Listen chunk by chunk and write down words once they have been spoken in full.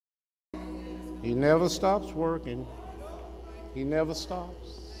He never stops working. He never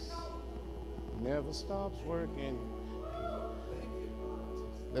stops. Never stops working.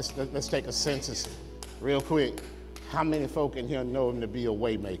 Let's take a census real quick. How many folk in here know him to be a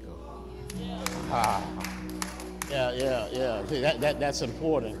way maker? Yeah. See, that's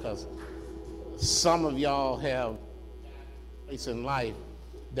important because some of y'all have a place in life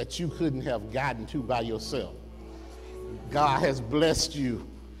that you couldn't have gotten to by yourself. God has blessed you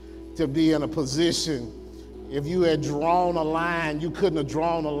to be in a position. If you had drawn a line, you couldn't have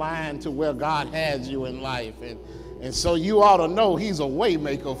drawn a line to where God has you in life. And so you ought to know he's a way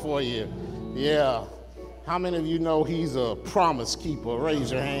maker for you. Yeah. How many of you know he's a promise keeper?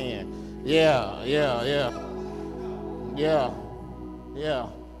 Raise your hand. Yeah.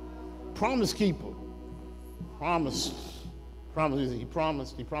 Promise keeper. Promise. He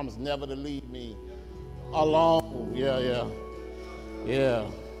promised never to leave me alone. Yeah.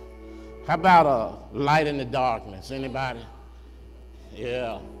 How about a light in the darkness? Anybody?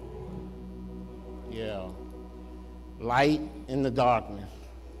 Yeah. Light in the darkness.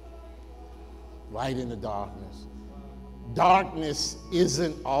 Light in the darkness. Darkness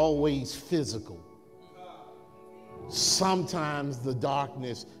isn't always physical. Sometimes the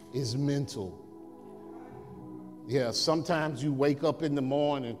darkness is mental. Yeah, sometimes you wake up in the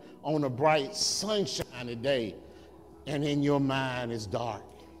morning on a bright, sunshiny day, and in your mind it's dark.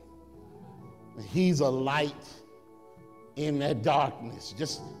 He's a light in that darkness,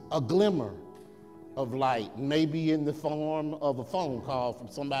 just a glimmer of light, maybe in the form of a phone call from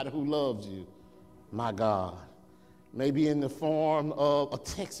somebody who loves you, my God. Maybe in the form of a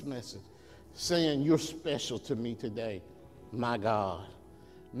text message saying you're special to me today, my God.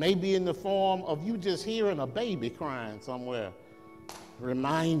 Maybe in the form of you just hearing a baby crying somewhere,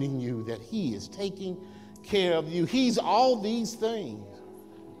 reminding you that he is taking care of you. He's all these things,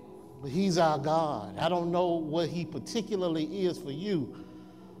 but he's our God. I don't know what he particularly is for you,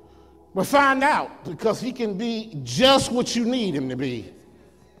 but find out, because he can be just what you need him to be.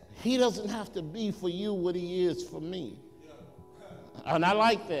 He doesn't have to be for you what he is for me. And I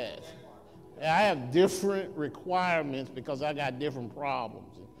like that. I have different requirements because I got different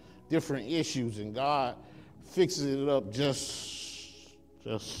problems, and different issues, and God fixes it up just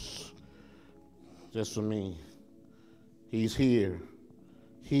for me. He's here,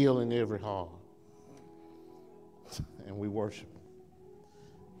 healing every heart, and we worship him.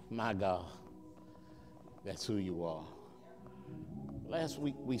 My God, that's who you are. Last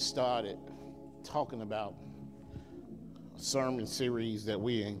week we started talking about a sermon series that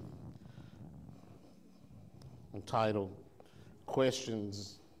we entitled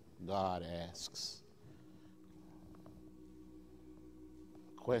Questions God Asks.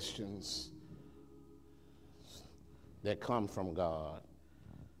 Questions that come from God.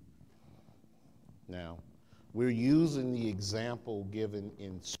 Now, we're using the example given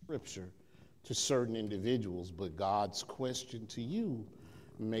in Scripture to certain individuals, but God's question to you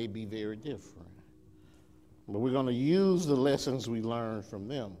may be very different. But we're going to use the lessons we learned from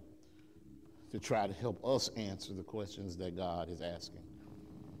them to try to help us answer the questions that God is asking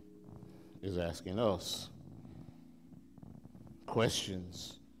us.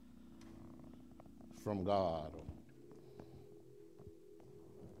 Questions from God.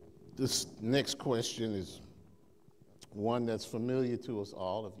 This next question is one that's familiar to us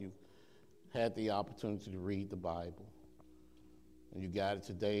all. If you've had the opportunity to read the Bible and you got it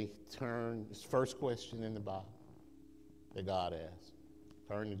today, turn, it's the first question in the Bible that God asked.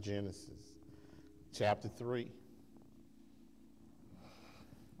 Turn to Genesis chapter 3.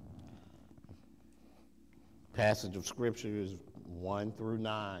 Passage of Scripture is 1 through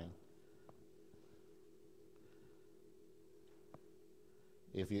 9.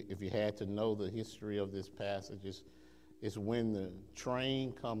 If you had to know the history of this passage, it's when the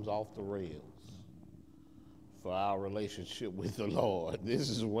train comes off the rails for our relationship with the Lord. This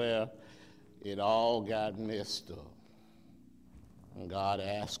is where it all got messed up. And God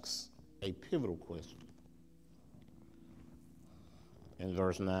asks a pivotal question in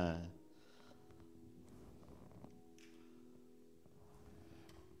verse 9.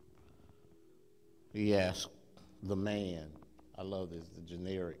 He asked the man, I love this, the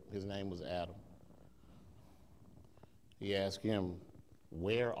generic, his name was Adam. He asked him,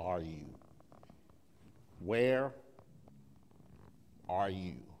 where are you? Where are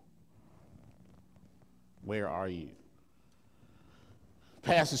you? Where are you?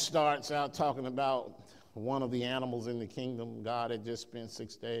 Passage starts out talking about one of the animals in the kingdom. God had just spent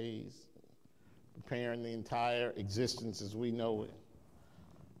 6 days preparing the entire existence as we know it.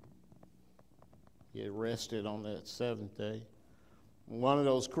 He had rested on that seventh day. One of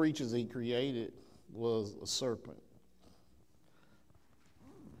those creatures he created was a serpent.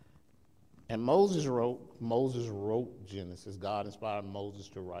 And Moses wrote Genesis. God inspired Moses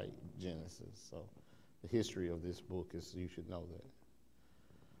to write Genesis. So the history of this book is, you should know that.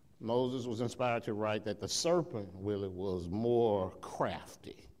 Moses was inspired to write that the serpent, Willie, was more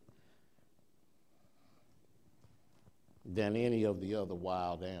crafty than any of the other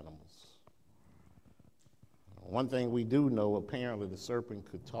wild animals. One thing we do know, apparently the serpent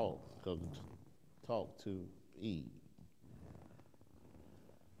could talk to Eve.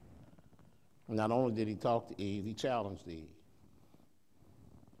 Not only did he talk to Eve, he challenged Eve.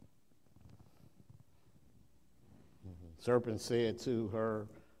 The serpent said to her,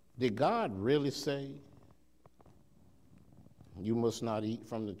 "Did God really say you must not eat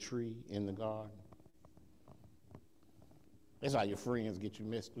from the tree in the garden?" That's how your friends get you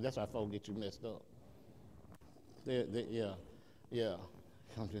messed up. That's how folks get you messed up. Yeah.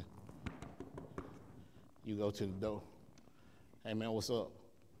 You go to the door. "Hey, man, what's up?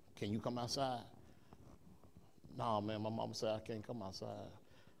 Can you come outside?" "No, man, my mama said I can't come outside."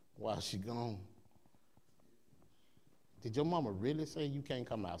 "Why is she gone?" "Did your mama really say you can't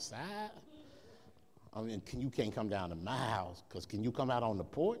come outside? I mean, you can't come down to my house, because can you come out on the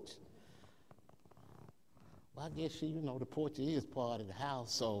porch?" "Well, I guess the porch is part of the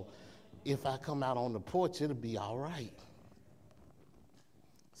house, so if I come out on the porch, it'll be all right.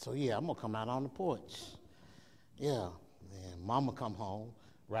 So, yeah, I'm going to come out on the porch." Yeah, and mama come home,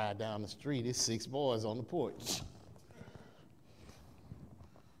 ride down the street, there's 6 boys on the porch.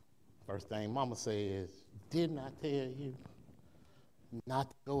 First thing mama says, "Didn't I tell you not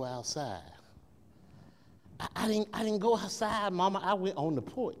to go outside?" I didn't go outside, mama. I went on the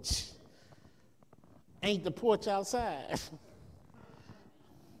porch. Ain't the porch outside?"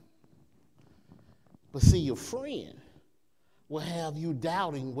 But see, your friend will have you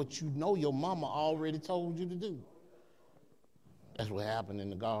doubting what you know your mama already told you to do. That's what happened in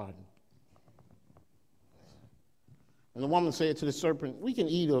the garden. And the woman said to the serpent, "We can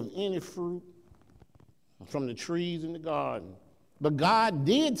eat of any fruit from the trees in the garden. But God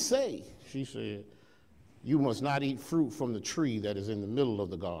did say," she said, "you must not eat fruit from the tree that is in the middle of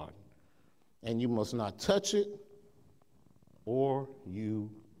the garden. And you must not touch it, or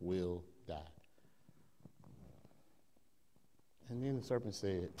you will die." And then the serpent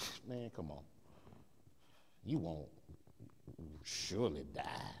said, "Man, come on. You won't surely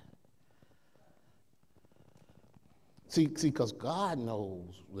die." See, because God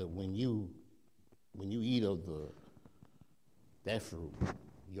knows that when you eat of that fruit,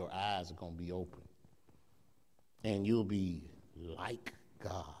 your eyes are going to be open. And you'll be like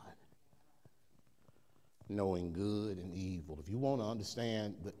God, knowing good and evil. If you want to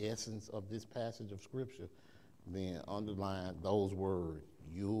understand the essence of this passage of Scripture, then underline those words.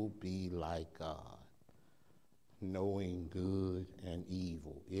 You'll be like God, knowing good and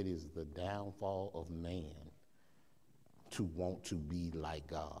evil. It is the downfall of man to want to be like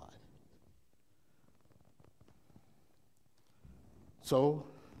God. So,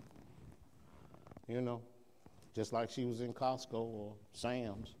 just like she was in Costco or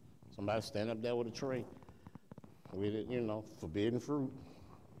Sam's, somebody stand up there with a tray with it, forbidden fruit.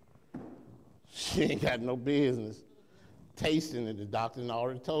 She ain't got no business tasting it. The doctor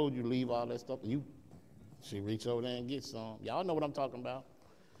already told you, leave all that stuff. She reach over there and get some. Y'all know what I'm talking about.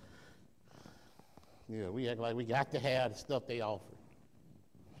 Yeah, we act like we got to have the stuff they offer.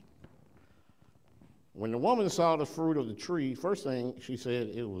 When the woman saw the fruit of the tree, first thing she said,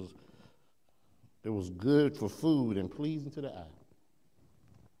 it was good for food and pleasing to the eye.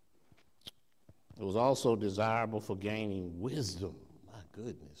 It was also desirable for gaining wisdom. My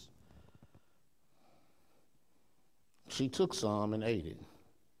goodness. She took some and ate it.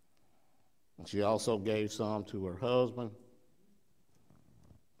 And she also gave some to her husband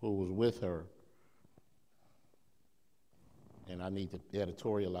who was with her. And I need to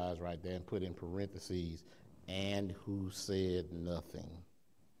editorialize right there and put in parentheses, "and who said nothing."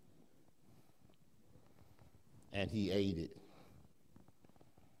 And he ate it.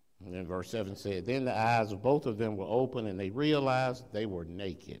 And then verse 7 said, "Then the eyes of both of them were open, and they realized they were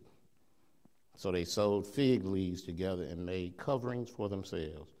naked. So they sewed fig leaves together and made coverings for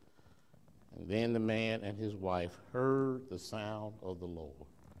themselves. And then the man and his wife heard the sound of the Lord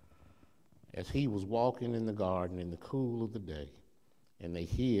as he was walking in the garden in the cool of the day, and they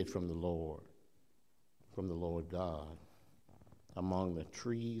hid from the Lord God, among the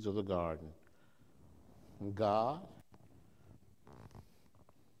trees of the garden. And God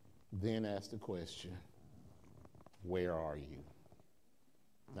then asked the question, "Where are you?"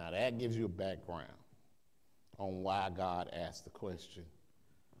 Now that gives you a background. on why God asked the question,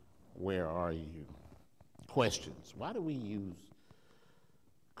 where are you? Questions. Why do we use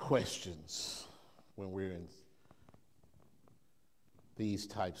questions when we're in these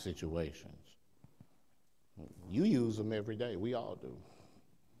type situations? You use them every day. We all do.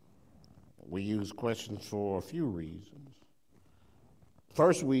 We use questions for a few reasons.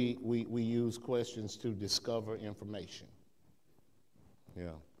 First, we use questions to discover information.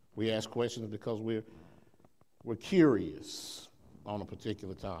 Yeah. We ask questions because we're curious on a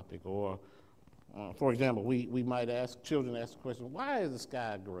particular topic. Or, for example, we might ask, children ask the question, why is the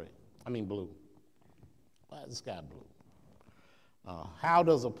sky blue? Why is the sky blue? How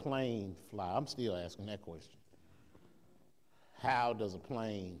does a plane fly? I'm still asking that question. How does a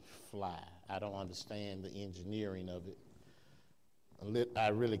plane fly? I don't understand the engineering of it. I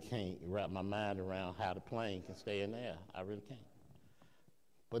really can't wrap my mind around how the plane can stay in the air. I really can't.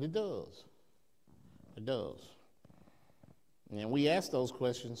 But it does. It does. And we ask those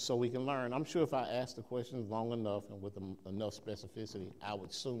questions so we can learn. I'm sure if I asked the questions long enough and with enough specificity, I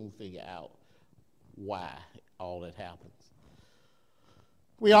would soon figure out why all that happens.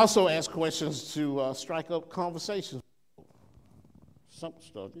 We also ask questions to strike up conversations. Some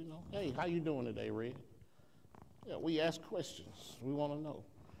stuff, hey, how you doing today, Red? Yeah, we ask questions. We want to know.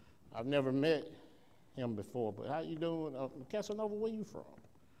 I've never met him before, but how you doing? Casanova, where you from?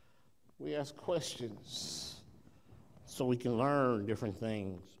 We ask questions so we can learn different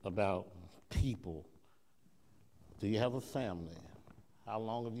things about people. Do you have a family? How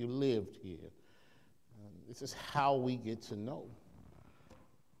long have you lived here? This is how we get to know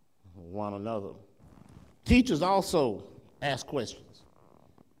one another. Teachers also ask questions.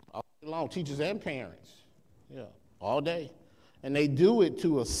 All day long, teachers and parents. Yeah, all day. And they do it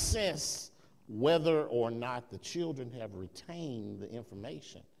to assess whether or not the children have retained the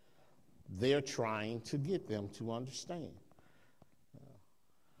information they're trying to get them to understand.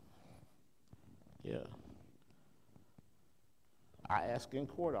 Yeah. I ask in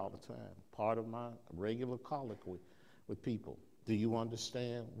court all the time, part of my regular colloquy with people, do you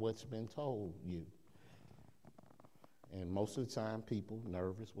understand what's been told you? And most of the time, people,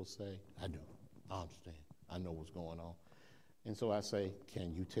 nervous, will say, I do. I understand. I know what's going on. And so I say,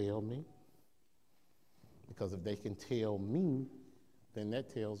 can you tell me? Because if they can tell me, then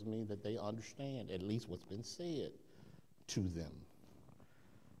that tells me that they understand at least what's been said to them.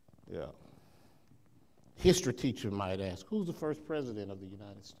 Yeah. History teacher might ask, who's the first president of the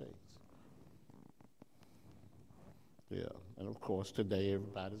United States? Yeah. And of course, today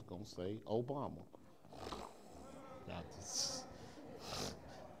everybody's going to say Obama.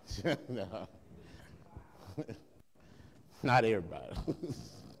 No. Not everybody.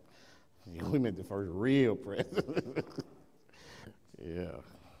 We meant the first real president. Yeah.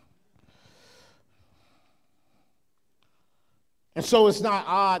 And so it's not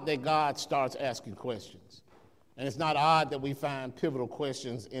odd that God starts asking questions. And it's not odd that we find pivotal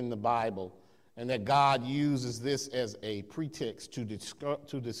questions in the Bible and that God uses this as a pretext to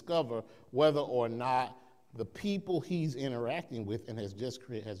discover whether or not the people he's interacting with and has just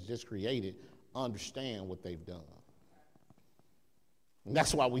created understand what they've done. And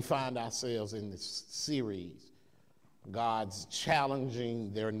that's why we find ourselves in this series. God's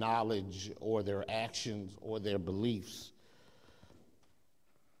challenging their knowledge or their actions or their beliefs.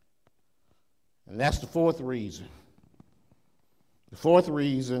 And that's the fourth reason. The fourth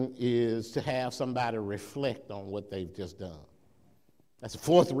reason is to have somebody reflect on what they've just done. That's the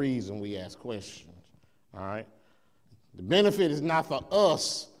fourth reason we ask questions, all right? The benefit is not for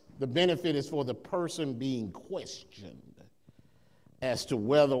us. The benefit is for the person being questioned as to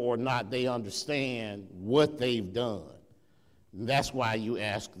whether or not they understand what they've done. And that's why you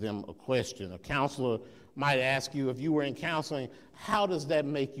ask them a question. A counselor might ask you, if you were in counseling, how does that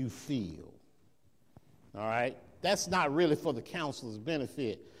make you feel? All right? That's not really for the counselor's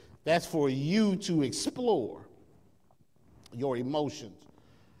benefit. That's for you to explore your emotions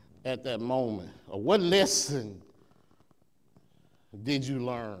at that moment. Or what lesson did you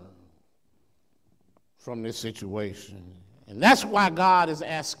learn from this situation? And that's why God is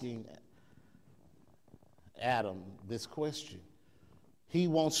asking Adam this question. He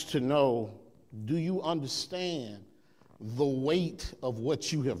wants to know, do you understand the weight of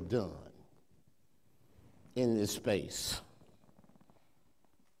what you have done in this space?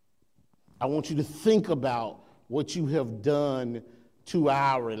 I want you to think about what you have done to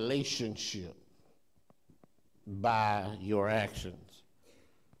our relationship by your actions.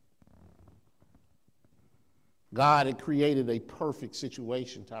 God had created a perfect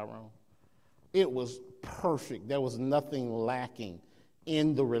situation, Tyrone. It was perfect. There was nothing lacking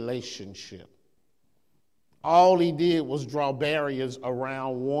in the relationship. All he did was draw barriers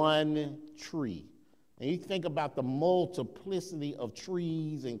around one tree. And you think about the multiplicity of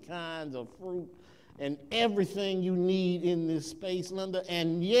trees and kinds of fruit and everything you need in this space, Linda.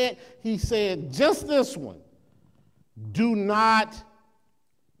 And yet he said, just this one, do not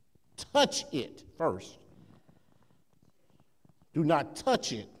touch it first. Do not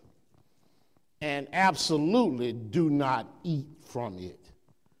touch it. And absolutely do not eat from it.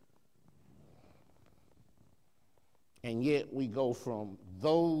 And yet we go from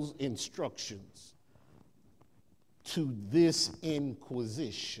those instructions to this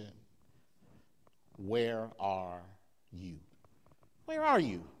inquisition. Where are you? Where are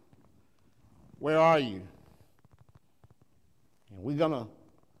you? Where are you? And we're going to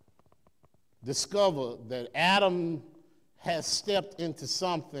discover that Adam has stepped into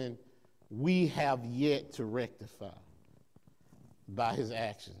something we have yet to rectify by his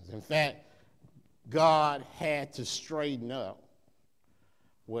actions. In fact, God had to straighten up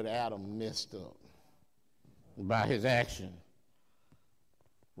what Adam messed up by his action.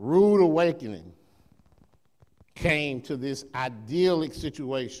 Rude awakening came to this idyllic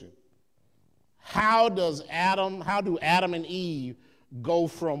situation. How do Adam and Eve go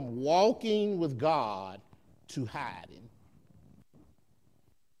from walking with God to hiding?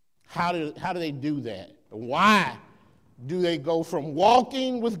 How do they do that? Why do they go from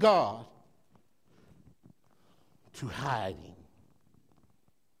walking with God to hiding?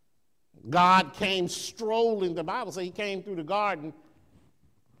 God came strolling, the Bible says he came through the garden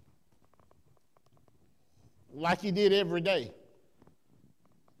like he did every day.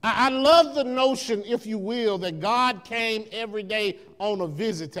 I love the notion, if you will, that God came every day on a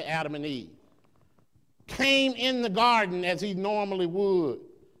visit to Adam and Eve. Came in the garden as he normally would,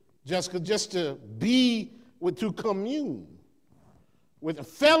 just to be to commune, with a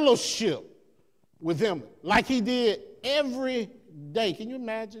fellowship with him, like he did every day. Can you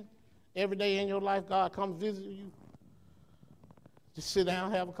imagine? Every day in your life, God comes visit you. Just sit down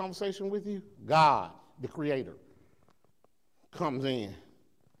and have a conversation with you. God, the creator, comes in.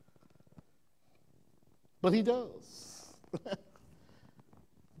 But he does.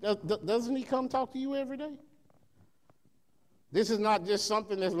 Doesn't he come talk to you every day? This is not just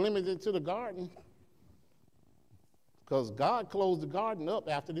something that's limited to the garden, because God closed the garden up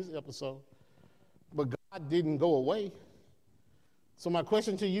after this episode, but God didn't go away. So my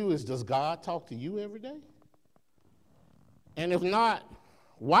question to you is, does God talk to you every day? And if not,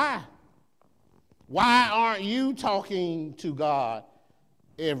 why? Why aren't you talking to God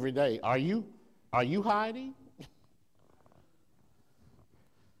every day? Are you hiding?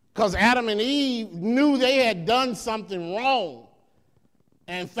 Because Adam and Eve knew they had done something wrong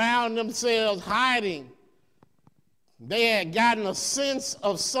and found themselves hiding. They had gotten a sense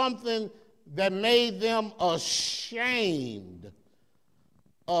of something that made them ashamed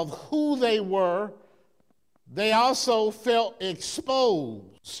of who they were. They also felt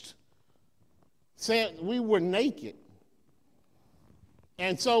exposed. Said we were naked.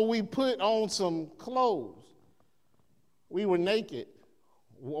 And so we put on some clothes. We were naked.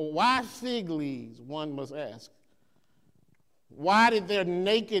 Why fig leaves, one must ask? Why did their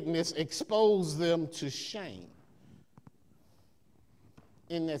nakedness expose them to shame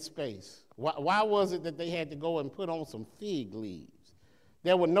in that space? Why was it that they had to go and put on some fig leaves?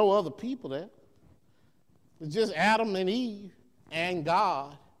 There were no other people there. It was just Adam and Eve and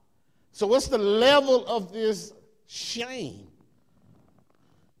God. So what's the level of this shame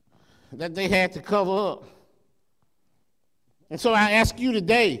that they had to cover up? And so I ask you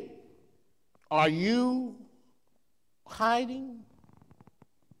today, are you hiding?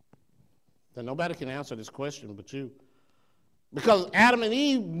 Now, nobody can answer this question but you. Because Adam and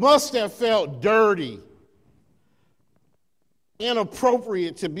Eve must have felt dirty,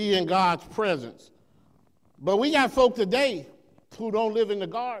 inappropriate to be in God's presence. But we got folk today who don't live in the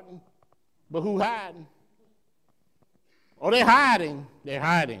garden, but who hiding. Oh, they're hiding. They're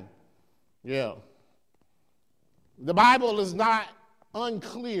hiding. Yeah. The Bible is not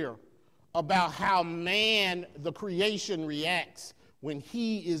unclear about how man, the creation, reacts when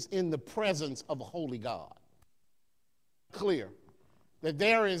he is in the presence of a holy God. Clear that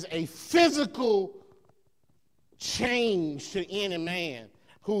there is a physical change to any man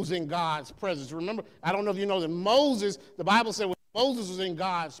who's in God's presence. Remember, I don't know if you know that Moses, the Bible said when Moses was in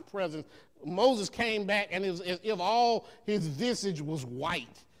God's presence, Moses came back and it was as if all his visage was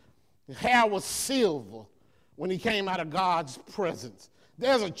white. His hair was silver when he came out of God's presence.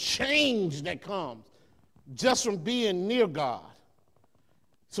 There's a change that comes just from being near God.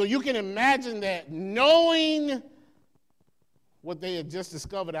 So you can imagine that, knowing what they had just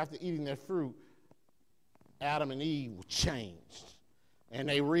discovered after eating that fruit, Adam and Eve were changed. And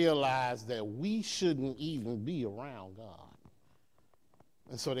they realized that we shouldn't even be around God.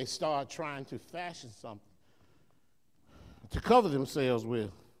 And so they started trying to fashion something to cover themselves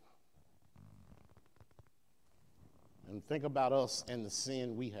with. And think about us and the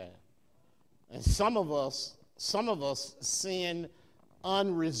sin we have. And some of us sin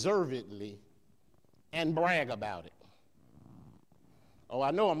unreservedly and brag about it. Oh,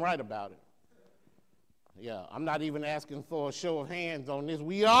 I know I'm right about it. Yeah, I'm not even asking for a show of hands on this.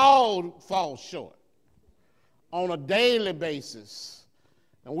 We all fall short on a daily basis.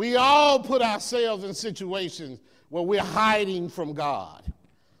 And we all put ourselves in situations where we're hiding from God.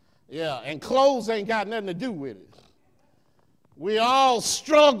 Yeah, and clothes ain't got nothing to do with it. We all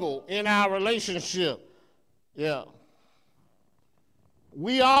struggle in our relationship. Yeah.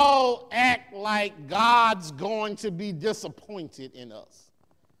 We all act like God's going to be disappointed in us.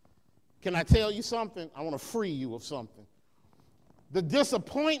 Can I tell you something? I want to free you of something. The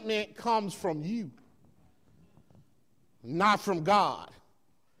disappointment comes from you, not from God.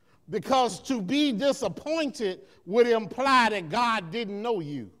 Because to be disappointed would imply that God didn't know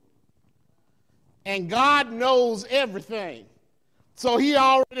you. And God knows everything. So he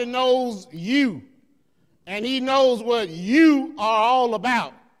already knows you. And he knows what you are all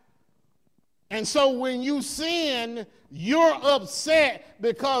about. And so when you sin, you're upset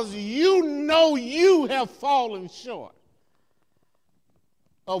because you know you have fallen short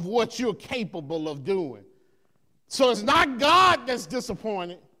of what you're capable of doing. So it's not God that's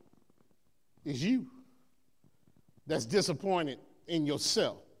disappointed. It's you that's disappointed in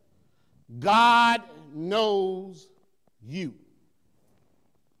yourself. God knows you.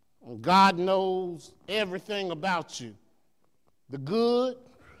 God knows everything about you, the good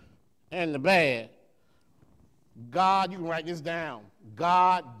and the bad. God, you can write this down.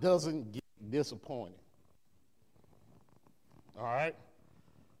 God doesn't get disappointed. All right?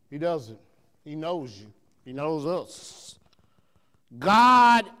 He doesn't. He knows you. He knows us.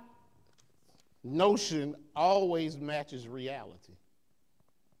 God notion always matches reality.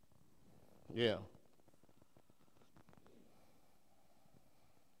 Yeah.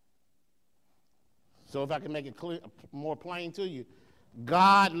 So if I can make it clear, more plain to you,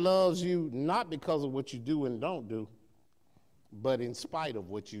 God loves you not because of what you do and don't do, but in spite of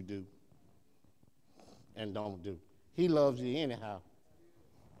what you do and don't do. He loves you anyhow.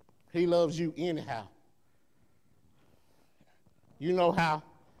 He loves you anyhow. You know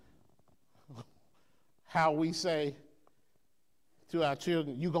how we say to our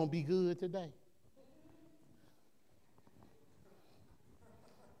children, "You gonna be good today?"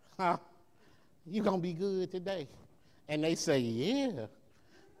 Huh? You gonna be good today? And they say, "Yeah."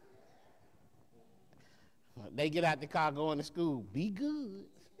 They get out the car going to school. Be good.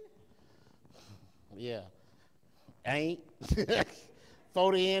 Yeah. Ain't.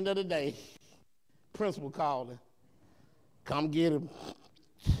 For the end of the day, principal calling. Come get him.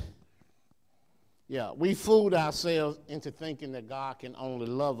 Yeah, we fooled ourselves into thinking that God can only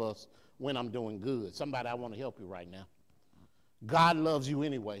love us when I'm doing good. Somebody, I want to help you right now. God loves you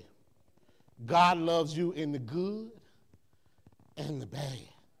anyway. God loves you in the good and the bad.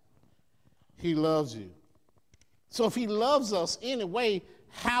 He loves you. So if he loves us anyway,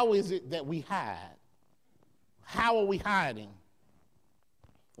 how is it that we hide? How are we hiding?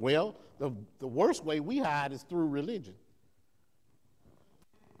 Well, the worst way we hide is through religion.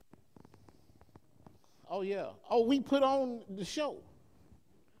 Oh, yeah. Oh, we put on the show.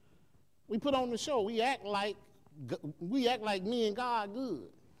 We put on the show. We act like me and God good.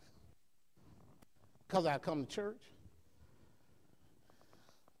 Because I come to church.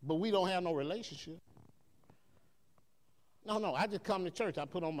 But we don't have no relationship. No, I just come to church. I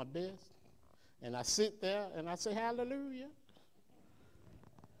put on my best. And I sit there and I say hallelujah.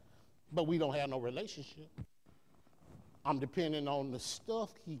 But we don't have no relationship. I'm depending on the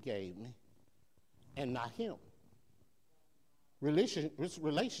stuff he gave me and not him. It's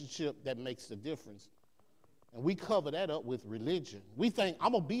relationship that makes the difference. And we cover that up with religion. We think,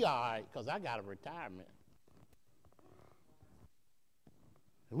 I'm going to be all right because I got a retirement.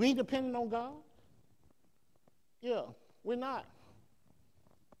 We ain't depending on God. Yeah, we're not.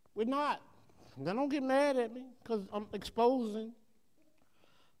 We're not. Now don't get mad at me because I'm exposing.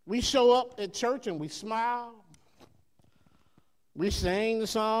 We show up at church and we smile. We sing the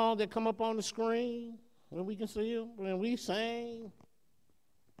song that come up on the screen when we can see them. When we sing,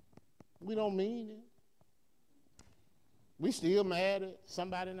 we don't mean it. We still mad at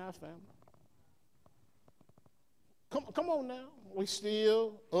somebody in our family. Come on now. We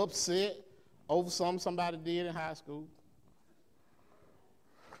still upset over something somebody did in high school.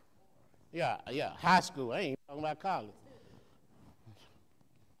 Yeah, high school. I ain't talking about college.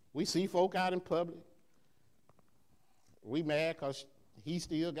 We see folk out in public. We mad because he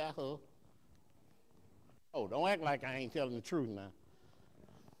still got her. Oh, don't act like I ain't telling the truth now.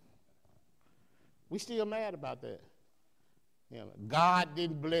 We still mad about that. You know, God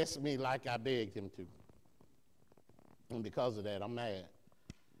didn't bless me like I begged him to. And because of that, I'm mad.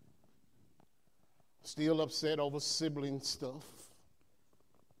 Still upset over sibling stuff.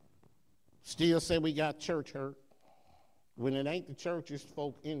 Still say we got church hurt. When it ain't the church, it's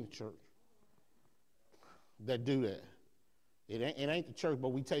folk in the church that do that. It ain't the church, but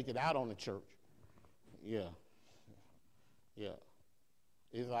we take it out on the church. Yeah.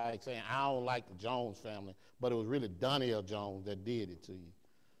 It's like saying, I don't like the Jones family, but it was really Donnell Jones that did it to you.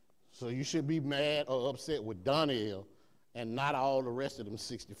 So you should be mad or upset with Donnell and not all the rest of them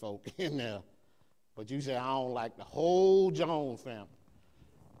 60 folk in there. But you say, I don't like the whole Jones family.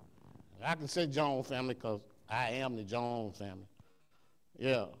 I can say Jones family because I am the Jones family.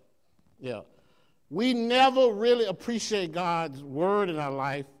 Yeah. We never really appreciate God's word in our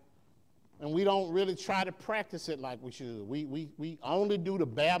life, and we don't really try to practice it like we should. We only do the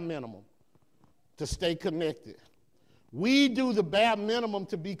bare minimum to stay connected. We do the bare minimum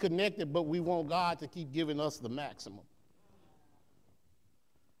to be connected, but we want God to keep giving us the maximum.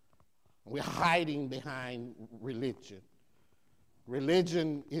 We're hiding behind religion.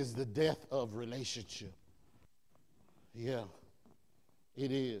 Religion is the death of relationship. Yeah,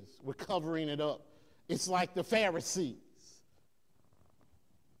 it is. We're covering it up. It's like the Pharisees,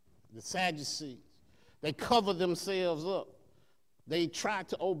 the Sadducees. They cover themselves up. They try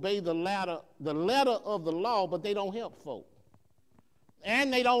to obey the letter of the law, but they don't help folk.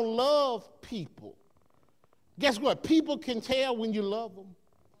 And they don't love people. Guess what? People can tell when you love them.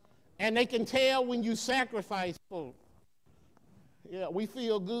 And they can tell when you sacrifice folk. Yeah, we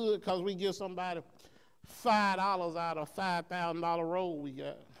feel good because we give somebody $5 out of $5,000 roll we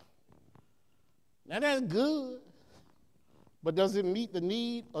got. Now that's good, but does it meet the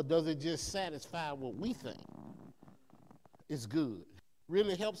need or does it just satisfy what we think is good?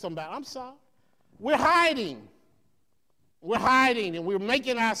 Really help somebody? I'm sorry. We're hiding. We're hiding and we're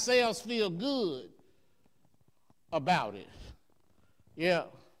making ourselves feel good about it. Yeah.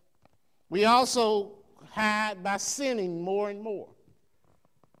 We also hide by sinning more and more.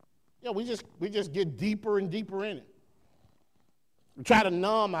 Yeah, we just get deeper and deeper in it. We try to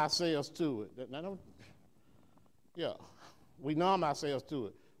numb ourselves to it. We numb ourselves to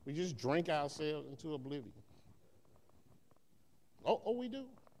it. We just drink ourselves into oblivion. Oh, we do.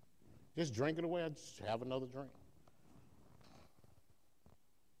 Just drink it away. I just have another drink.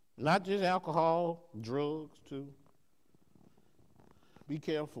 Not just alcohol, drugs too. Be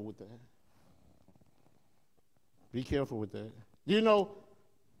careful with that. Be careful with that. You know,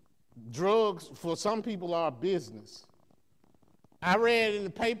 drugs for some people are a business. I read in the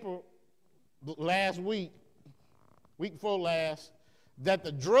paper last week before last, that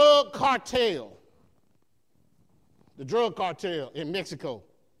the drug cartel in Mexico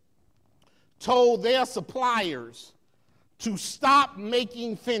told their suppliers to stop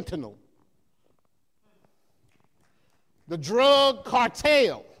making fentanyl. The drug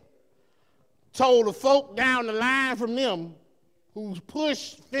cartel told the folk down the line from them who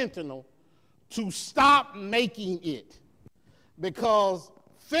pushed fentanyl to stop making it. Because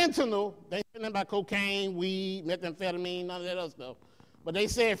fentanyl, they ain't nothing about cocaine, weed, methamphetamine, none of that other stuff. But they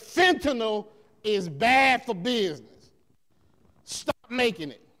said fentanyl is bad for business. Stop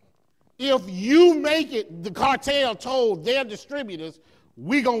making it. If you make it, the cartel told their distributors,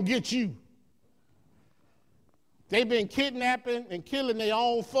 we gonna get you. They've been kidnapping and killing their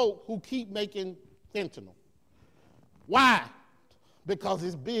own folk who keep making fentanyl. Why? Because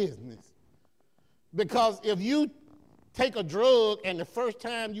it's business. Because if you take a drug and the first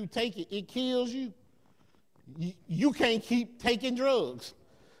time you take it, it kills you, you can't keep taking drugs,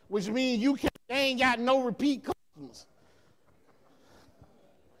 which means they ain't got no repeat customers.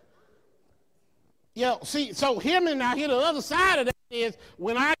 Yeah, see, so hear me now, here the other side of that is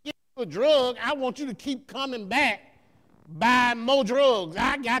when I get you a drug, I want you to keep coming back, buying more drugs.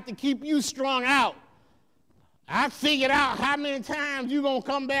 I got to keep you strung out. I figured out how many times you gonna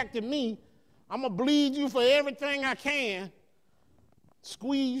come back to me. I'm going to bleed you for everything I can,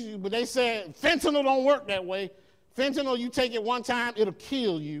 squeeze you. But they said fentanyl don't work that way. Fentanyl, you take it one time, it'll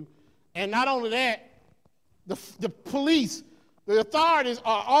kill you. And not only that, the police, the authorities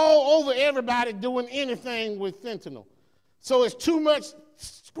are all over everybody doing anything with fentanyl. So it's too much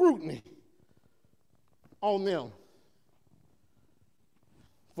scrutiny on them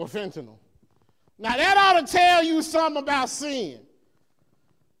for fentanyl. Now that ought to tell you something about sin.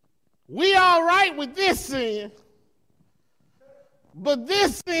 We all right with this sin, but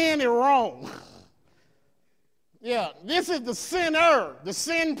this sin is wrong. Yeah, this is the sinner, the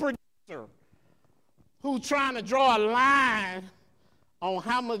sin producer, who's trying to draw a line on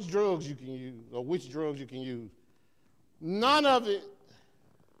how much drugs you can use or which drugs you can use. None of it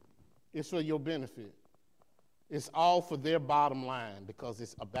is for your benefit. It's all for their bottom line because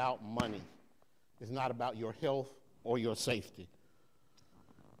it's about money. It's not about your health or your safety.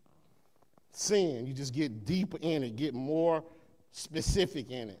 Sin, you just get deeper in it, get more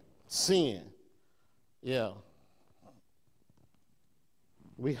specific in it. Sin. Yeah.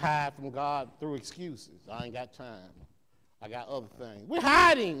 We hide from God through excuses. I ain't got time. I got other things. We're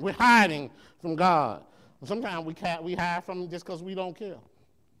hiding from God. Sometimes we hide from him just because we don't care.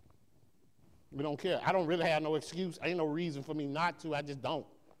 We don't care. I don't really have no excuse. Ain't no reason for me not to. I just don't.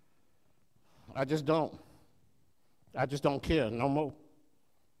 I just don't care no more.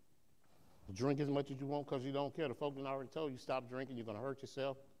 Drink as much as you want because you don't care. The folk done already told you stop drinking. You're going to hurt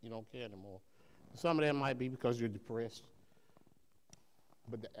yourself. You don't care anymore. Some of that might be because you're depressed.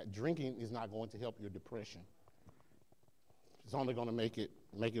 But drinking is not going to help your depression. It's only going to make it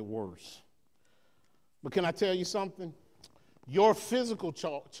worse. But can I tell you something? Your physical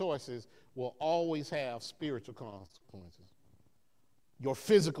choices will always have spiritual consequences. Your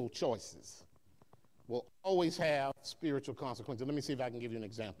physical choices will always have spiritual consequences. Let me see if I can give you an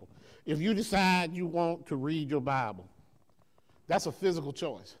example. If you decide you want to read your Bible, that's a physical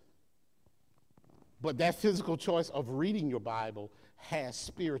choice. But that physical choice of reading your Bible has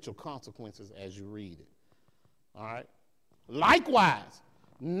spiritual consequences as you read it. All right? Likewise,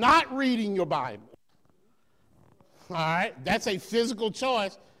 not reading your Bible. All right? That's a physical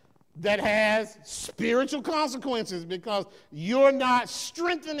choice that has spiritual consequences because you're not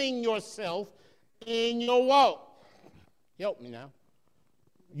strengthening yourself in your walk. Help me now.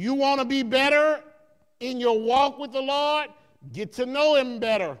 You want to be better in your walk with the Lord? Get to know him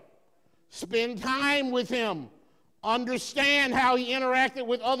better. Spend time with him. Understand how he interacted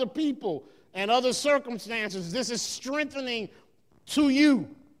with other people and other circumstances. This is strengthening to you.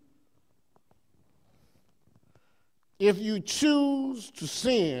 If you choose to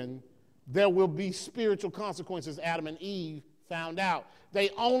sin, there will be spiritual consequences. Adam and Eve found out. They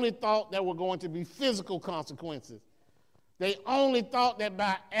only thought there were going to be physical consequences. They only thought that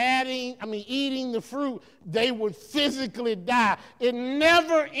by eating the fruit, they would physically die. It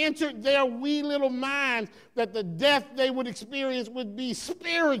never entered their wee little minds that the death they would experience would be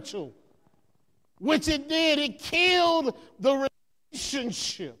spiritual, which it did. It killed the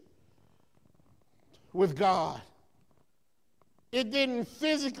relationship with God. It didn't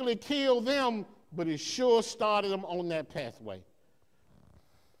physically kill them, but it sure started them on that pathway.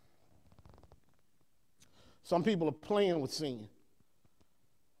 Some people are playing with sin.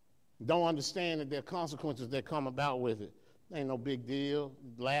 Don't understand that there are consequences that come about with it. Ain't no big deal.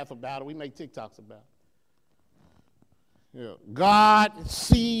 Laugh about it. We make TikToks about it. Yeah. God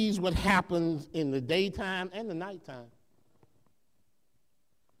sees what happens in the daytime and the nighttime.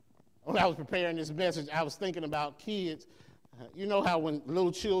 When I was preparing this message, I was thinking about kids. You know how when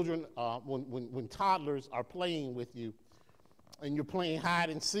little children, when toddlers are playing with you and you're playing hide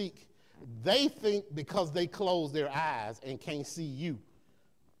and seek, they think because they close their eyes and can't see you,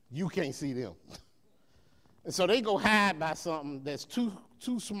 you can't see them. And so they go hide by something that's too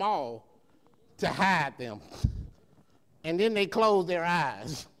small to hide them. And then they close their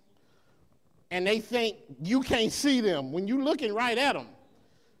eyes. And they think you can't see them when you're looking right at them.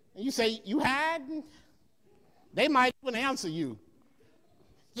 And you say, "You hiding?" They might even answer you,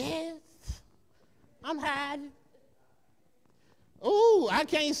 "Yes, I'm hiding." "Ooh, I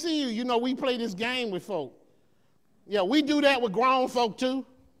can't see you." You know, we play this game with folk. Yeah, we do that with grown folk too.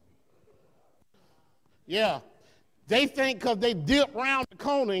 Yeah, they think because they dip around the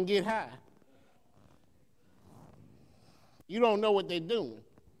corner and get high. You don't know what they're doing.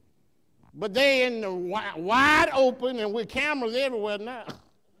 But they in the wide open and with cameras everywhere now.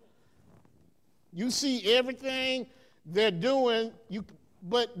 You see everything they're doing,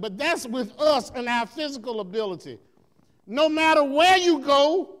 but that's with us and our physical ability. No matter where you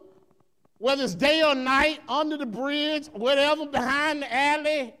go, whether it's day or night, under the bridge, whatever, behind the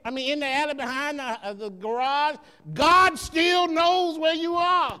alley, in the alley behind the garage, God still knows where you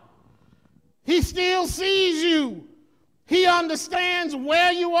are. He still sees you. He understands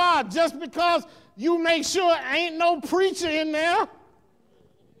where you are just because you make sure ain't no preacher in there.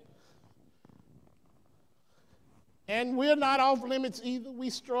 And we're not off limits either. We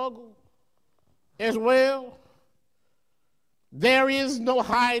struggle as well. There is no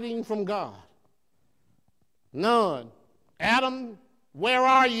hiding from God. None. Adam, where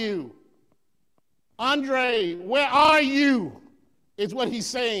are you? Andre, where are you? Is what he's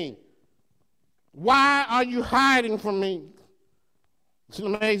saying. Why are you hiding from me? It's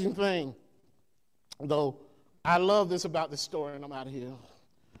an amazing thing. Though I love this about this story, and I'm out of here.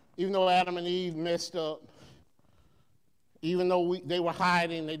 Even though Adam and Eve messed up, even though they were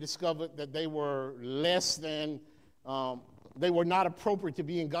hiding, they discovered that they were less than, they were not appropriate to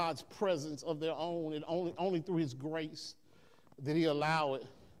be in God's presence of their own, and only through his grace did he allow it.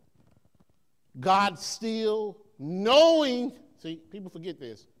 God still knowing, see, people forget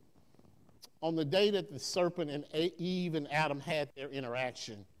this. On the day that the serpent and Eve and Adam had their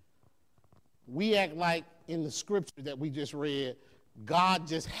interaction, we act like in the scripture that we just read, God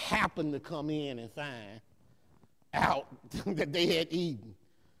just happened to come in and find out that they had eaten.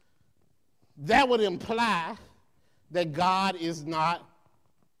 That would imply that God is not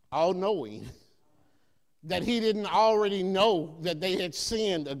all-knowing, that he didn't already know that they had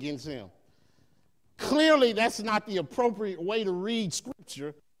sinned against him. Clearly, that's not the appropriate way to read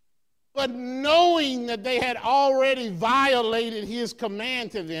scripture. But knowing that they had already violated his command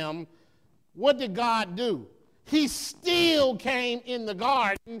to them, what did God do? He still came in the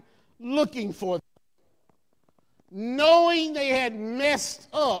garden looking for them. Knowing they had messed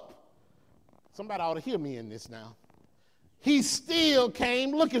up, somebody ought to hear me in this now. He still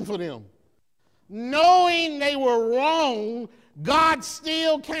came looking for them. Knowing they were wrong, God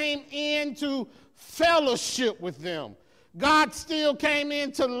still came into fellowship with them. God still came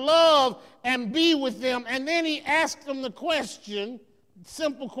in to love and be with them. And then he asked them the question,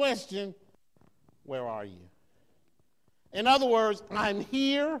 simple question, where are you? In other words, I'm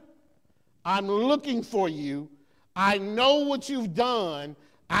here. I'm looking for you. I know what you've done.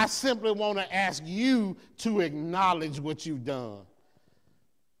 I simply want to ask you to acknowledge what you've done.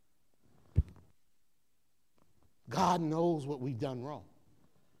 God knows what we've done wrong.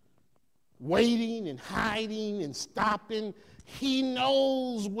 Waiting and hiding and stopping. He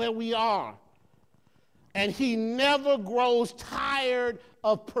knows where we are. And he never grows tired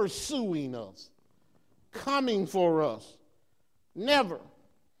of pursuing us, coming for us. Never.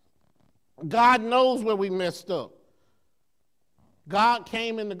 God knows where we messed up. God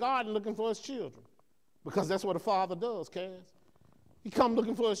came in the garden looking for his children, because that's what a father does, Cass. He comes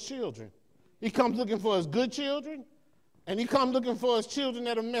looking for his children. He comes looking for his good children, and he comes looking for his children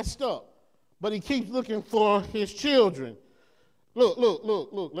that are messed up. But he keeps looking for his children. Look.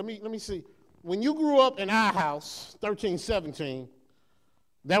 Let me see. When you grew up in our house, 13, 17,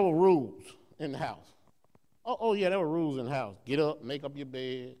 there were rules in the house. Oh yeah, there were rules in the house. Get up, make up your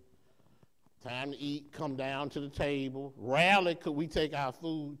bed. Time to eat, come down to the table. Rarely could we take our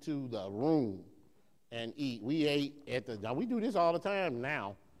food to the room and eat. We ate at the, now we do this all the time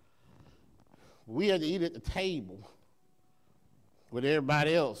now. We had to eat at the table with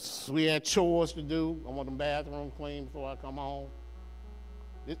everybody else. We had chores to do. I want the bathroom clean before I come home.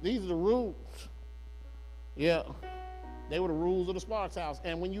 These are the rules. Yeah, they were the rules of the Sparks house.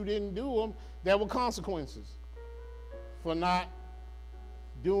 And when you didn't do them, there were consequences for not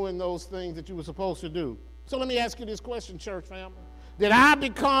doing those things that you were supposed to do. So let me ask you this question, church family. Did I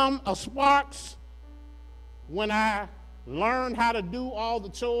become a Sparks when I learned how to do all the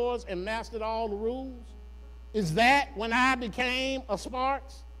chores and mastered all the rules? Is that when I became a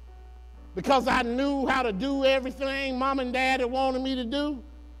Sparks? Because I knew how to do everything Mom and Dad had wanted me to do?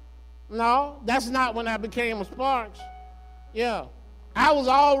 No, that's not when I became a Sparks. Yeah, I was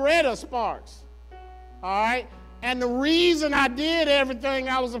already a Sparks, all right? And the reason I did everything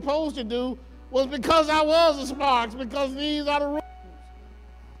I was supposed to do was because I was a Sparks, because these are the rules.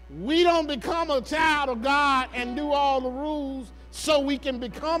 We don't become a child of God and do all the rules so we can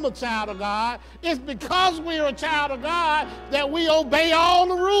become a child of God. It's because we're a child of God that we obey all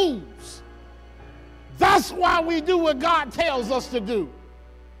the rules. That's why we do what God tells us to do.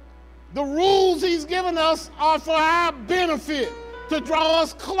 The rules he's given us are for our benefit, to draw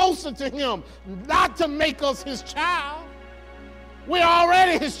us closer to him, not to make us his child. We're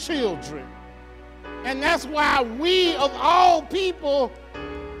already his children. And that's why we, of all people,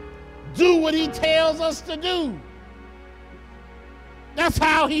 do what he tells us to do. That's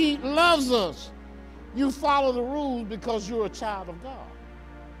how he loves us. You follow the rules because you're a child of God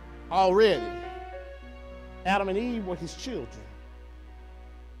already. Adam and Eve were his children.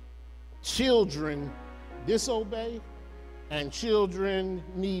 Children disobey, and children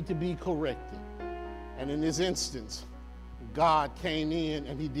need to be corrected. And in this instance, God came in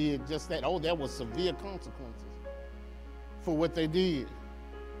and he did just that. Oh, there were severe consequences for what they did.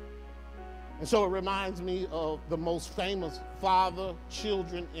 And so it reminds me of the most famous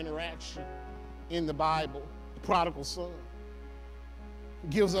father-children interaction in the Bible, the prodigal son.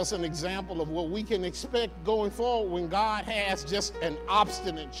 gives us an example of what we can expect going forward when God has just an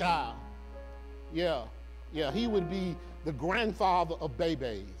obstinate child. Yeah, he would be the grandfather of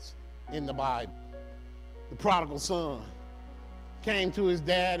babies in the Bible. The prodigal son came to his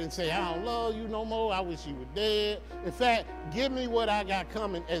dad and said, I don't love you no more. I wish you were dead. In fact, give me what I got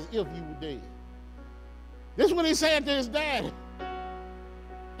coming as if you were dead. This is what he said to his daddy.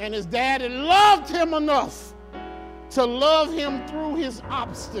 And his daddy loved him enough to love him through his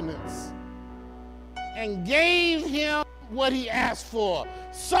obstinance and gave him what he asked for.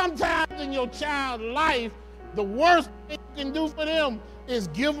 Sometimes in your child's life, the worst thing you can do for them is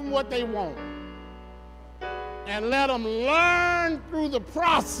give them what they want and let them learn through the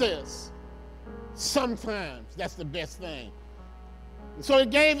process. Sometimes that's the best thing. So he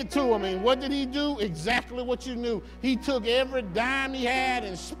gave it to him, and what did he do? Exactly what you knew. He took every dime he had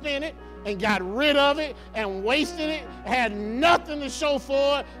and spent it and got rid of it and wasted it, had nothing to show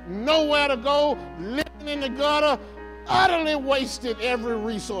for it, nowhere to go, living in the gutter, utterly wasted every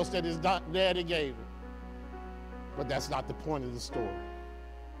resource that his daddy gave him. But that's not the point of the story.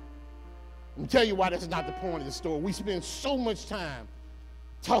 Let me tell you why that's not the point of the story. We spend so much time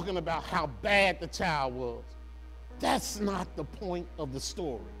talking about how bad the child was. That's not the point of the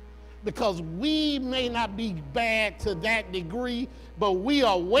story. Because we may not be bad to that degree, but we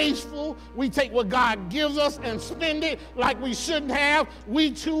are wasteful. We take what God gives us and spend it like we shouldn't have.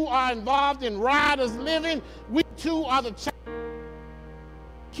 We too are involved in riotous living. We too are the child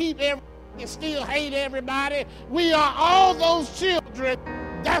keep everything and still hate everybody. We are all those children.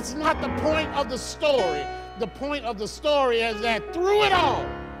 That's not the point of the story. The point of the story is that through it all,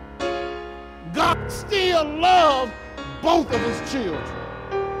 God still loved both of his children.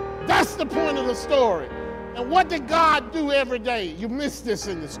 That's the point of the story. And what did God do every day? You missed this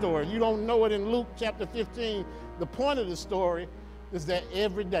in the story. You don't know it in Luke chapter 15. The point of the story is that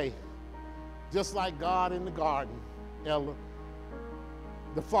every day, just like God in the garden, Ella,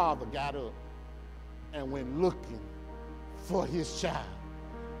 the father got up and went looking for his child.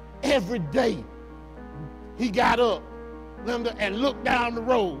 Every day, he got up, Linda, and looked down the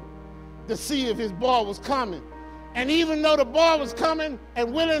road to see if his boy was coming. And even though the boy was coming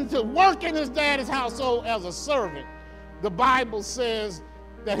and willing to work in his daddy's household as a servant, the Bible says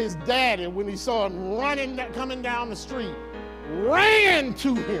that his daddy, when he saw him coming down the street, ran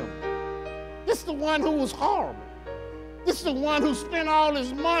to him. This is the one who was horrible. This is the one who spent all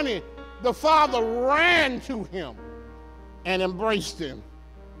his money. The father ran to him and embraced him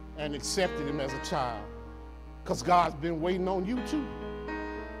and accepted him as a child. Because God's been waiting on you too.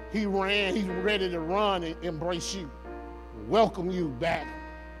 He ran, he's ready to run and embrace you, welcome you back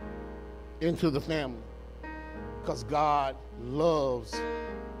into the family. Because God loves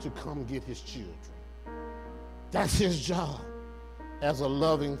to come get his children. That's his job as a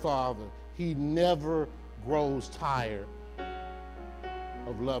loving father. He never grows tired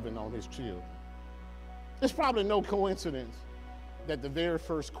of loving on his children. It's probably no coincidence that the very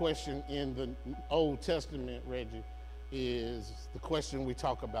first question in the Old Testament, Reggie, is the question we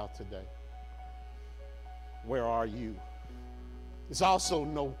talk about today. Where are you? It's also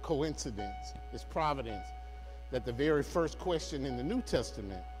no coincidence, it's providence, that the very first question in the New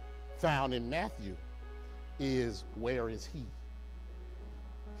Testament found in Matthew is, where is he?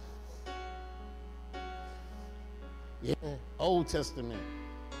 Yeah, Old Testament,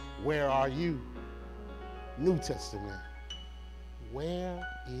 where are you? New Testament, where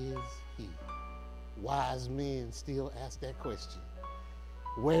is he? Wise men still ask that question.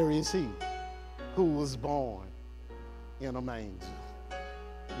 Where is he who was born in a manger?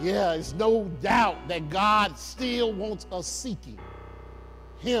 Yeah, it's no doubt that God still wants us seeking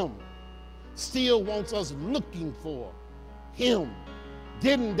him, still wants us looking for him.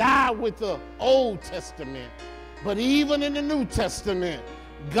 Didn't die with the Old Testament, but even in the New Testament,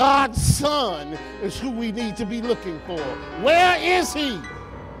 God's Son is who we need to be looking for. Where is he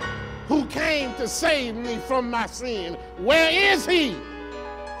who came to save me from my sin? Where is he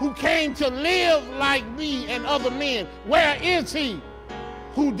who came to live like me and other men? Where is he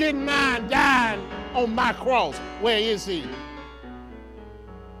who didn't mind dying on my cross? Where is he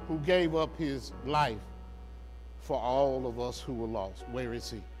who gave up his life for all of us who were lost? Where is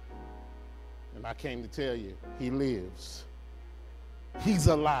he? And I came to tell you, he lives. He's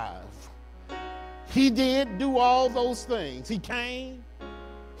alive. He did do all those things. He came,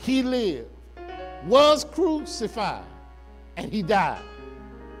 he lived, was crucified, and he died.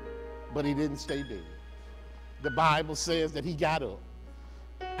 But he didn't stay dead. The Bible says that he got up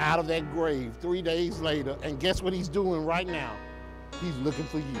out of that grave 3 days later, and guess what he's doing right now? He's looking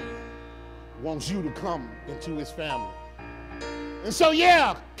for you. Wants you to come into his family. And so,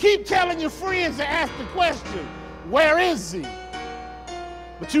 yeah, keep telling your friends to ask the question, where is he?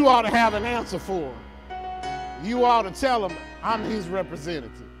 But you ought to have an answer for him. You ought to tell him, I'm his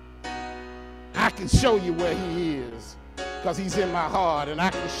representative. I can show you where he is because he's in my heart, and I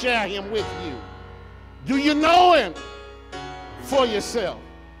can share him with you. Do you know him for yourself?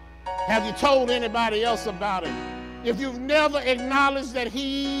 Have you told anybody else about him? If you've never acknowledged that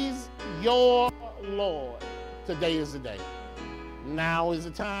he's your Lord, today is the day. Now is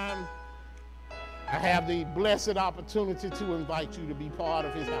the time. I have the blessed opportunity to invite you to be part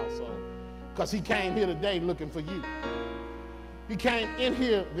of his household, because he came here today looking for you. He came in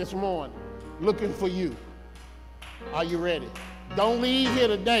here this morning looking for you. Are you ready? Don't leave here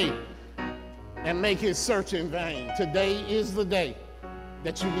today and make his search in vain. Today is the day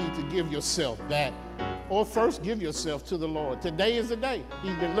that you need to give yourself back, or first give yourself to the Lord. Today is the day.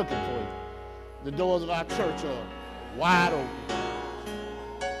 He's been looking for you. The doors of our church are wide open.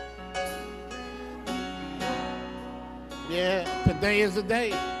 Yeah, today is the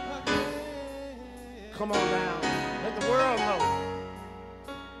day. Come on down.